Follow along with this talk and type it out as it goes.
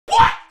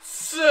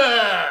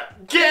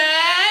up, guys?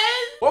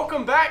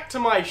 Welcome back to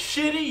my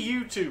shitty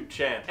YouTube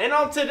channel. And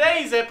on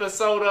today's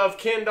episode of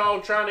Ken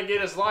Dog trying to get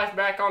his life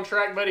back on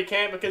track, but he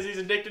can't because he's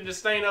addicted to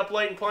staying up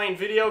late and playing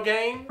video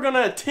games, we're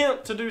gonna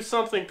attempt to do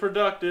something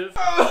productive.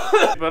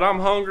 But I'm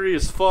hungry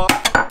as fuck.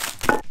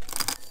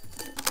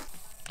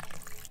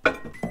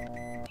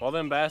 While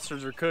them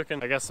bastards are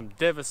cooking, I got some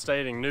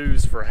devastating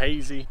news for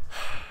Hazy.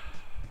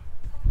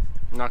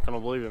 I'm not gonna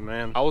believe it,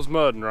 man. I was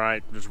mudding,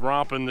 right? Just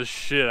romping the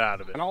shit out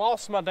of it. And I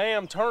lost my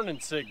damn turning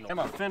signal. And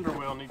my fender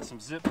well needs some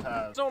zip ties.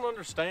 I don't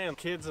understand,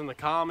 kids in the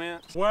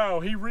comments.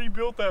 Wow, he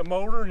rebuilt that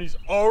motor and he's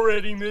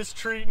already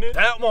mistreating it.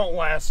 That won't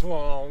last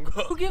long.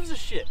 Who gives a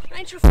shit? It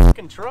ain't your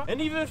fucking truck.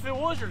 And even if it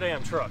was your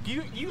damn truck,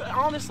 you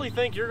honestly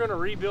think you're gonna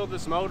rebuild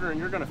this motor and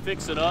you're gonna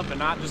fix it up and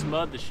not just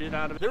mud the shit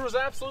out of it? There was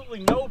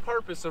absolutely no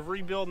purpose of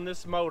rebuilding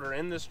this motor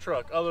in this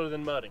truck other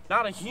than mudding.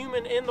 Not a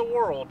human in the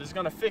world is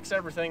gonna fix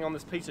everything on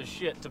this piece of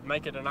shit to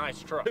make it a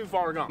nice truck. Too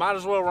far gone. Might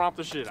as well romp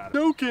the shit out of it.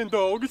 No, Ken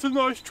Dog, it's a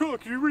nice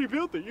truck. You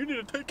rebuilt it. You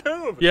need to take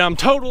care of it. Yeah, I'm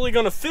totally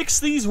gonna fix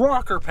these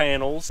rocker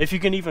panels, if you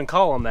can even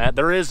call them that.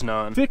 There is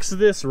none. Fix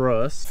this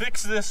rust.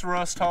 Fix this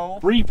rust hole.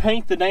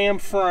 Repaint the damn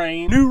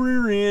frame. New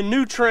rear end,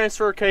 new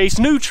transfer case,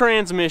 new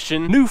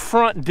transmission, new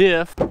front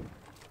diff.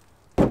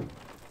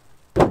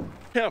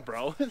 Yeah,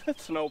 bro,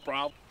 that's no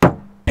problem.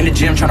 In the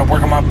gym trying to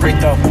work on my break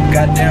though.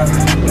 Goddamn.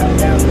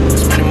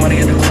 Spending money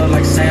at the club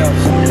like Sam.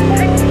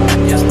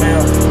 Yes,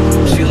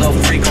 ma'am. She a little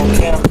freak on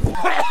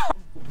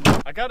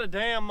cam. I got a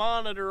damn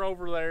monitor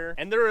over there,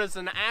 and there is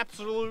an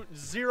absolute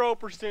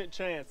 0%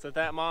 chance that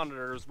that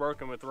monitor is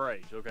working with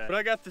rage, okay? But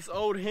I got this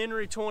old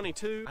Henry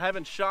 22. I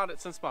haven't shot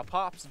it since my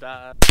pops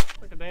died.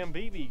 It's like a damn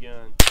BB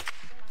gun.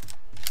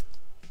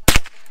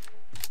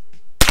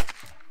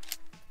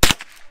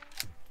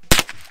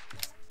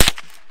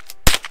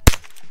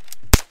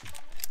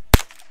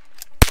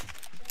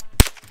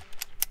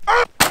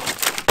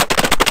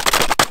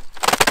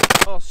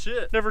 Oh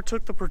shit, never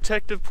took the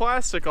protective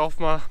plastic off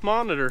my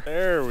monitor.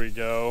 There we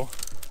go.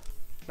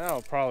 Now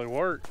it'll probably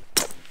work.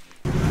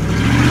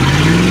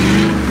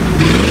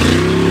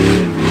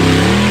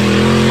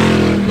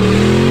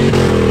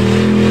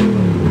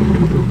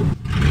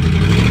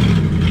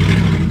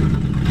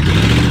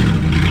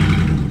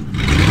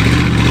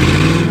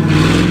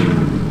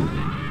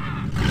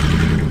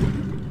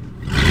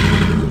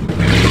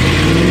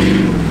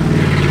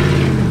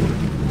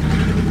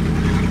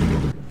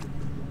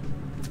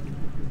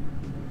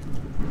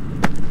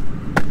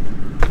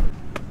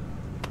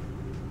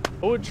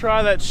 I would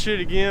try that shit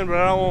again, but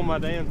I don't want my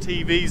damn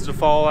TVs to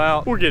fall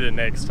out. We'll get it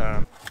next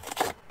time.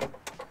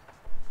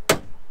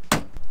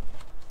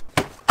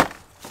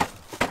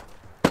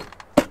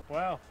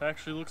 Wow, it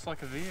actually looks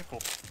like a vehicle.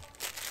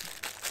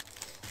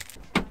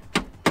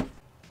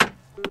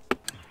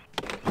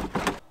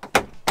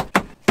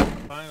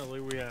 Finally,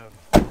 we have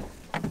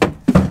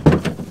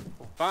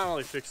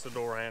finally fixed the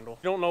door handle.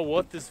 You don't know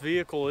what this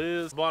vehicle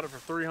is. Bought it for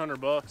 300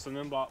 bucks and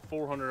then bought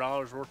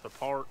 $400 worth of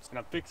parts, and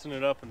I'm fixing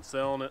it up and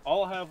selling it.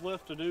 All I have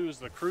left to do is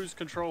the cruise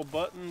control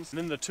buttons and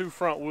then the 2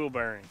 front wheel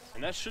bearings,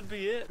 and that should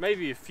be it.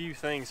 Maybe a few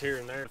things here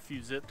and there, a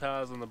few zip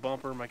ties on the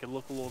bumper, make it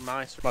look a little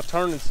nicer. My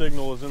turning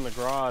signal is in the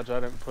garage.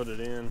 I didn't put it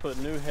in. Put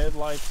new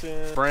headlights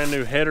in, brand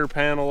new header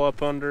panel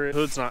up under it.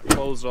 Hood's not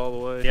closed all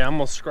the way. Yeah, I'm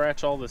gonna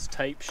scratch all this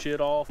tape shit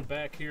off.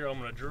 Back here, I'm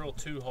gonna drill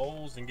 2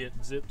 holes and get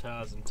zip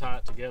ties and tie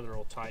it together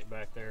real tight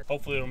back there.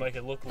 Hopefully it'll make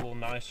it look a little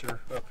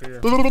nicer up here.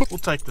 We'll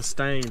take the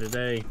stain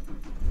today.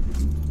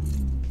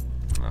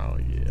 Oh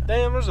yeah.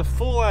 Damn, there's a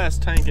full ass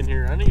tank in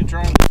here. I need to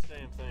drive this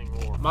damn thing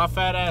more. My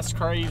fat ass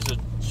craves a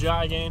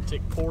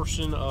gigantic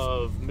portion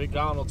of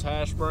McDonald's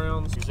hash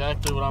browns.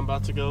 Exactly what I'm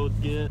about to go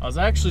get. I was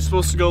actually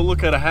supposed to go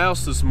look at a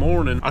house this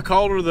morning. I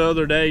called her the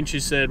other day and she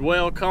said,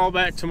 well, call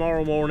back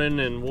tomorrow morning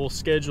and we'll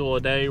schedule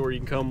a day where you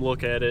can come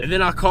look at it. And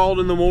then I called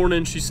in the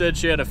morning. She said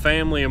she had a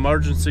family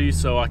emergency,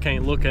 so I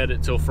can't look at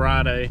it till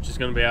Friday. She's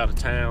gonna be out of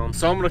town.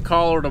 So I'm gonna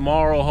call her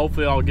tomorrow.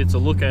 Hopefully I'll get to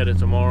look at it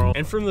tomorrow.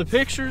 And from the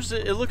pictures,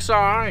 it looks all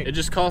right. It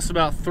just costs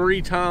about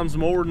 3 times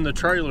more than the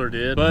trailer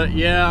did. But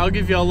yeah, I'll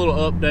give y'all little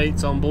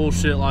updates on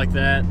bullshit like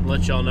that.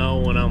 Let y'all know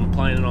when I'm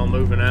planning on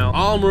moving out.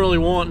 All I'm really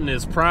wanting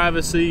is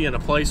privacy and a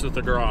place with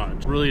a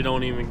garage. Really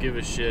don't even give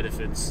a shit if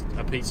it's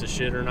a piece of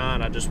shit or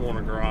not. I just want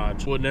a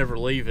garage. Would never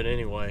leave it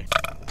anyway.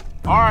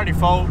 Alrighty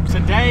folks,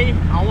 today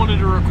I wanted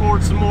to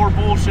record some more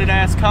bullshit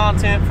ass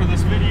content for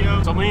this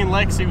video. So me and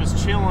Lexi was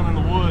chilling in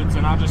the woods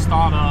and I just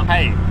thought,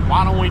 hey,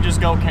 why don't we just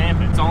go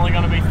camping? It's only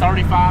gonna be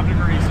 35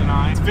 degrees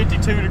tonight. It's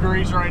 52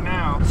 degrees right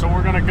now. So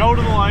we're gonna go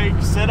to the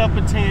lake, set up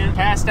a tent,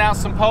 cast out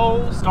some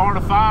poles, start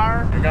a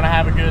fire. We're gonna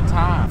have a good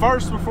time.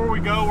 First, before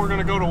we go, we're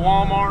gonna go to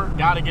Walmart.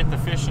 Gotta get the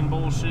fishing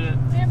bullshit.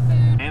 And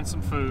food. And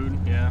some food,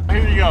 yeah.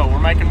 Here you go, we're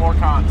making more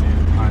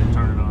content. Alright,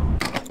 turn it on.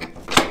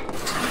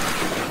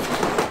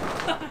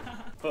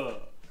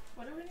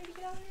 What do we need to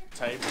get out of here?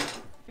 Table.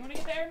 You want to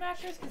get the air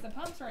mattress? Because the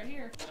pump's right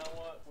here. You know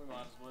what? We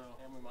might as well.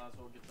 And we might as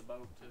well get the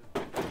boat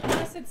too.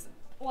 Unless it's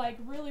like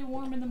really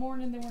warm in the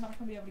morning, then we're not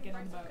going to be able to get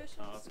on the boat.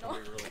 Oh, it's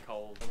going to be really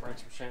cold. Bring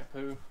some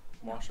shampoo.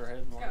 Wash our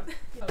head more.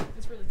 Oh,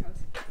 it's really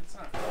cozy. It's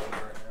not cold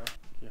right now.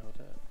 Can you hold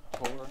that?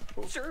 Hold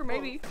Sure,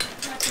 maybe.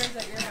 How much is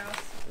at your house?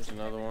 There's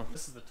another one.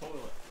 This is the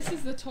toilet. This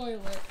is the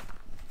toilet.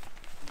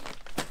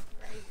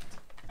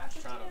 I'm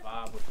just trying to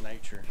vibe with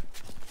nature.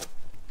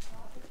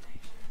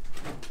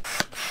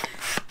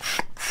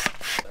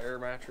 The air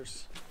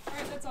mattress.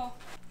 Alright, that's all.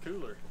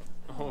 Cooler.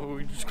 Oh,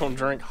 we just gonna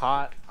drink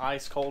hot,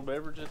 ice cold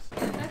beverages?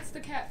 That's the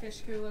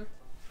catfish cooler.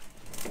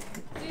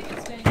 See if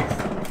it stinks.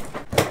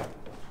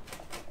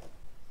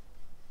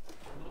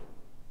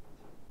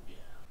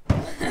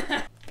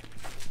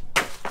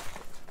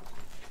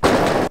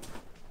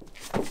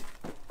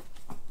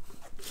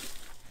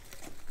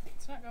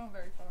 It's not going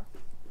very far.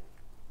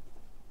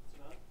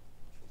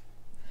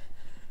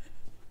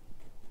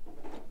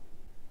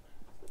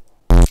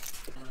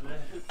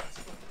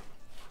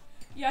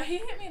 Yeah, he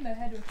hit me in the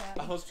head with that.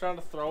 I was trying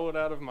to throw it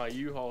out of my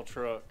U-Haul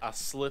truck. I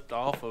slipped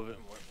off of it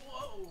and went,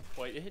 whoa.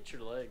 Wait, it hit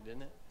your leg,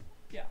 didn't it?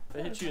 Yeah. If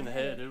it hit you in the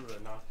head, it would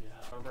have knocked you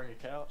out. Wanna bring a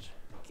couch?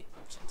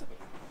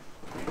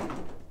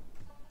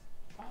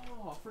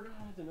 Oh, I forgot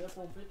I had the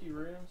F-150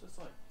 rims. It's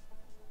like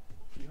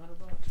a few $100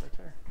 right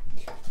there.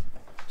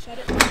 Shut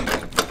it.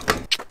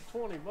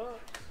 20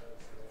 bucks.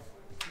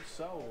 You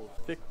sold.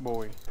 Thick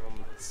boy.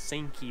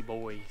 Sinky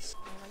boys.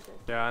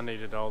 Yeah, I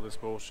needed all this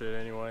bullshit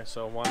anyway,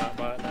 so why not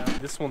buy it now?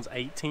 This one's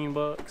 18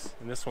 bucks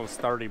and this one's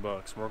 30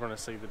 bucks. We're gonna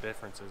see the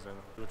differences in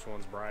which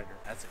one's brighter.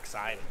 That's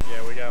exciting.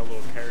 Yeah, we got a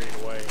little carried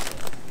away.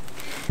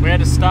 We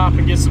had to stop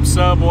and get some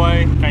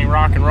Subway. Can't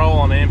rock and roll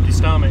on an empty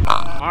stomach.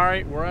 All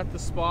right, we're at the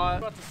spot.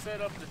 About to set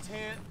up the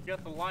tent.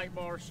 Got the light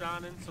bar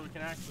shining so we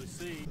can actually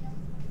see.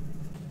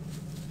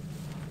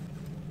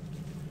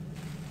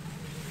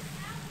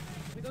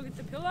 We go get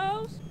the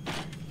pillows.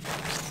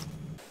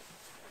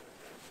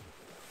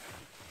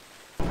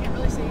 Can't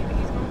really see anything.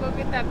 He's gonna go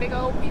get that big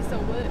old piece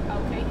of wood.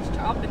 Okay, he's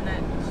chopping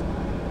that.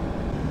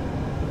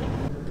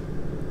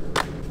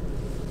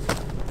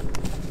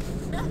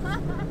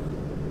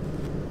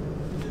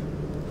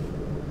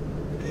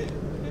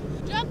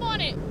 Jump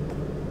on it.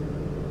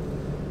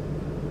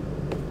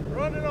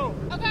 Run it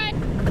over. Okay.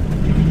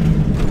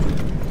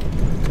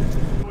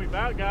 We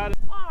about got it.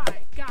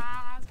 Alright,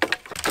 guys.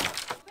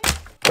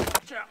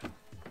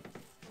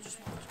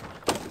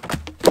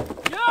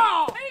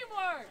 Yo!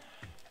 Teamwork!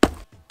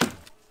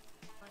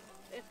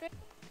 If it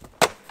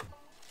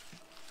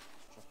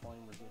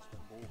Flame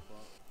resistant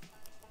bullfrog.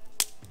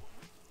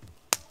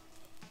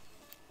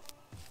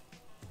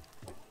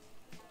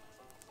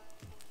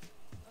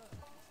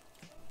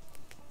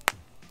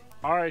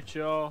 All right,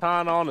 y'all.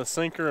 Tying on a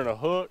sinker and a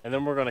hook, and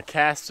then we're gonna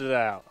cast it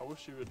out. I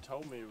wish you had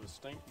told me it was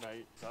stink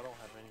bait, because I don't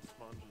have any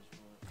sponges for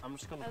it. I'm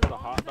just gonna put a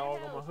hot dog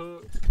on my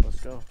hook. Let's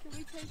go. Can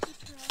we take this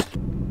ride?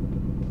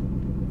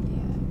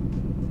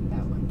 Yeah,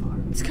 that one part.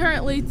 It's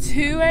currently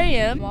 2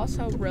 a.m. I'm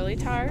also really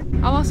tired.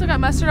 I've also got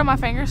mustard on my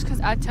fingers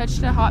because I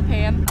touched a hot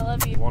pan. I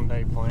love you. 1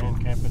 day plan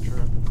camping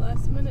trip.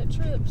 Last minute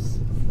trips.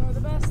 They're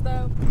the best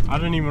though. I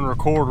didn't even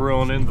record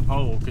reeling in the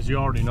pole, because you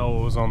already know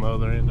what was on the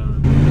other end of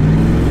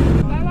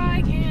it. Bye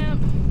bye,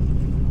 camp.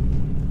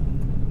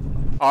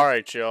 All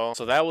right, y'all.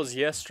 So that was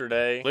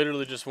yesterday.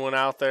 Literally just went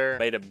out there,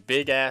 made a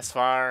big ass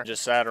fire,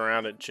 just sat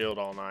around it and chilled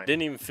all night.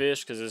 Didn't even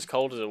fish because as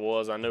cold as it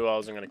was, I knew I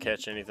wasn't going to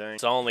catch anything.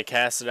 So I only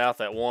cast it out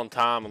that one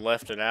time and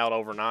left it out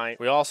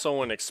overnight. We also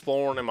went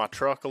exploring in my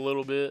truck a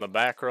little bit, the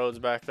back roads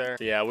back there.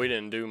 So yeah, we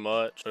didn't do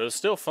much, but it was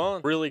still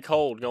fun. Really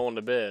cold going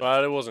to bed,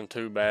 but it wasn't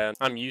too bad.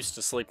 I'm used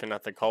to sleeping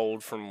at the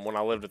cold from when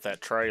I lived at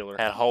that trailer.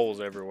 Had holes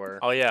everywhere.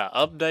 Oh yeah,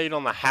 update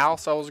on the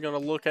house I was going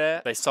to look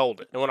at. They sold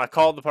it. And when I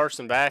called the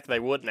person back, they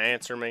wouldn't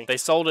answer me. They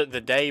sold it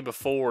the day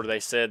before they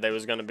said they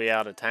was going to be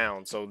out of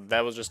town, so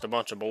that was just a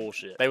bunch of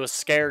bullshit. They was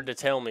scared to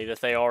tell me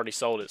that they already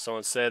sold it, so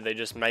instead they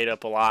just made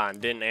up a lie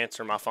and didn't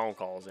answer my phone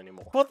calls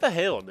anymore. What the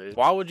hell, dude?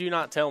 Why would you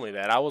not tell me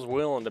that? I was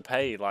willing to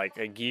pay like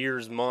a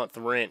year's month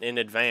rent in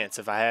advance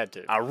if I had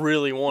to. I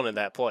really wanted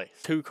that place.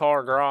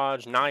 2-car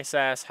garage, nice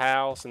ass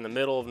house in the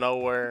middle of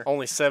nowhere,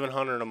 only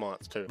 $700 a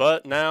month too.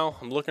 But now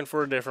I'm looking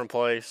for a different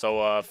place,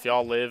 so if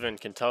y'all live in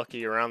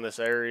Kentucky around this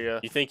area,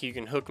 you think you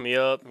can hook me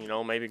up, you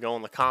know, maybe go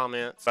in the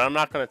comments. But I'm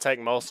not going to take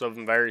most of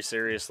them very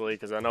seriously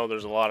because I know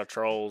there's a lot of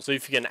trolls. So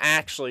if you can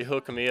actually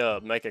hook me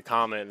up, make a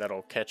comment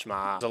that'll catch my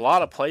eye. There's a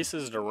lot of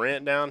places to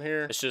rent down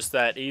here. It's just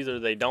that either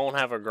they don't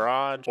have a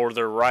garage or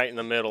they're right in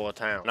the middle of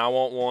town. And I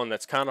want one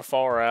that's kind of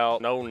far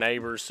out, no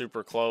neighbors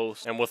super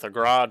close, and with a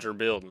garage or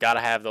building.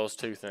 Gotta have those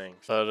two things.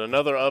 But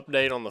another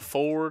update on the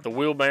Ford. The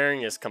wheel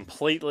bearing is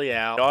completely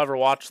out. Y'all ever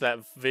watch that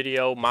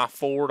video, My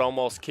Ford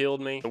Almost Killed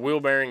Me? The wheel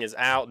bearing is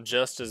out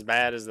just as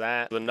bad as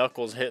that. The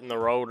knuckles hitting the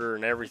rotor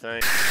and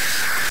everything.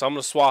 So I'm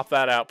going to swap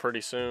that out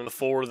pretty soon.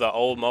 Before the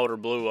old motor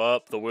blew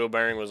up, the wheel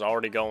bearing was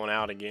already going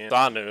out again. So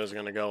I knew it was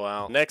going to go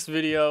out. Next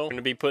video, I'm going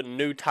to be putting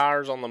new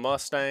tires on the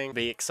Mustang.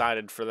 Be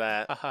excited for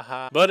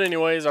that. But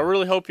anyways, I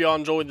really hope y'all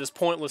enjoyed this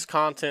pointless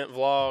content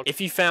vlog. If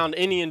you found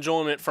any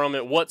enjoyment from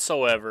it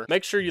whatsoever,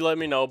 make sure you let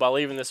me know by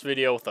leaving this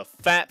video with a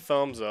fat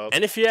thumbs up.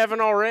 And if you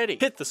haven't already,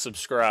 hit the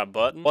subscribe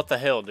button. What the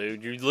hell,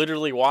 dude? You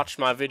literally watched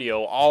my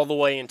video all the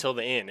way until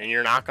the end and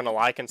you're not going to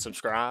like and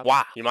subscribe?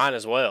 Why? You might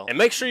as well. And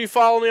make sure you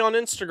follow me on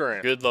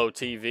Instagram. Good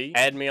GoodLowTV.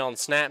 Add me on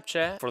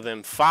Snapchat for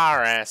them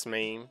fire-ass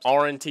memes.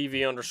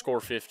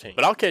 RNTV_15.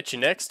 But I'll catch you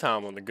next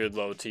time on the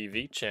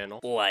GoodLowTV channel.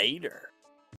 Later.